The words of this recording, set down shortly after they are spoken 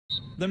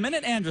The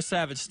minute Andra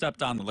Savage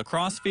stepped on the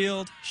lacrosse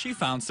field, she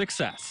found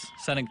success,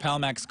 setting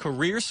Palmac's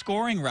career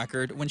scoring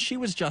record when she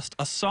was just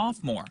a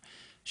sophomore.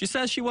 She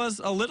says she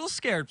was a little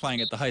scared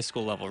playing at the high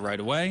school level right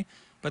away,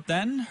 but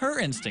then her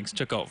instincts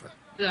took over.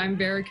 I'm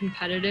very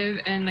competitive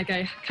and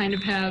I kind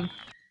of have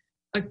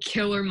a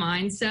killer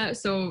mindset.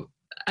 So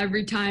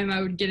every time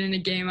I would get in a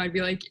game, I'd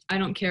be like, I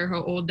don't care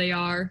how old they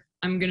are.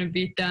 I'm going to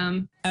beat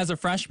them. As a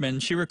freshman,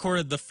 she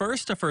recorded the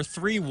first of her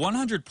 3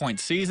 100-point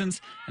seasons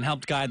and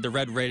helped guide the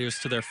Red Raiders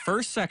to their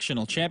first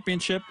sectional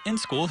championship in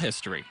school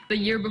history. The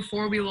year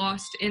before, we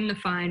lost in the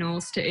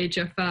finals to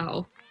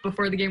HFL.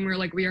 Before the game, we were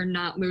like, we are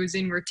not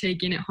losing. We're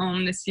taking it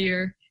home this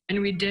year.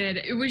 And we did.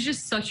 It was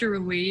just such a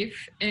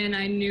relief. And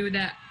I knew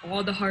that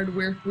all the hard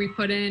work we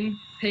put in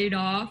paid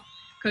off,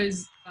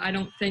 because I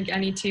don't think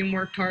any team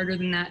worked harder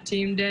than that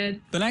team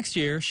did. The next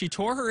year, she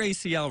tore her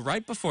ACL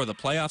right before the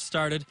playoffs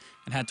started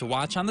and had to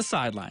watch on the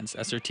sidelines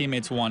as her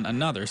teammates won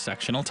another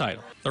sectional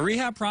title. The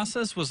rehab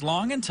process was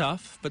long and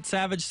tough, but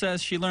Savage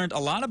says she learned a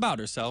lot about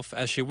herself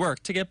as she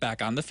worked to get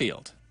back on the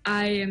field.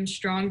 I am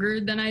stronger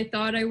than I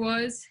thought I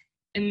was,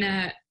 in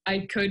that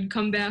I could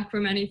come back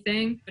from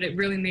anything, but it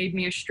really made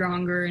me a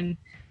stronger and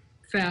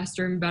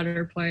faster and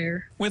better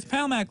player. With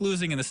Palmac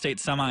losing in the state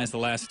semis the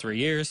last 3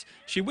 years,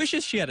 she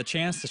wishes she had a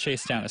chance to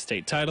chase down a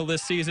state title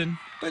this season,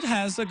 but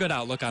has a good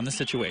outlook on the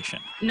situation.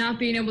 Not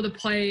being able to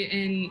play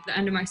in the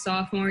end of my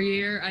sophomore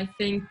year, I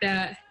think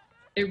that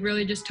it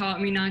really just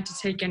taught me not to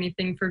take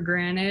anything for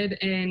granted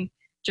and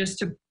just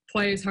to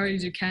play as hard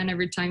as you can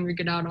every time you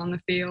get out on the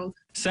field.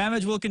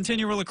 Savage will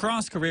continue her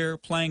lacrosse career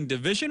playing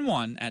Division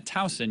I at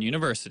Towson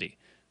University.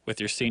 With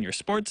your Senior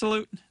Sports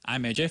Salute,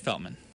 I'm AJ Feltman.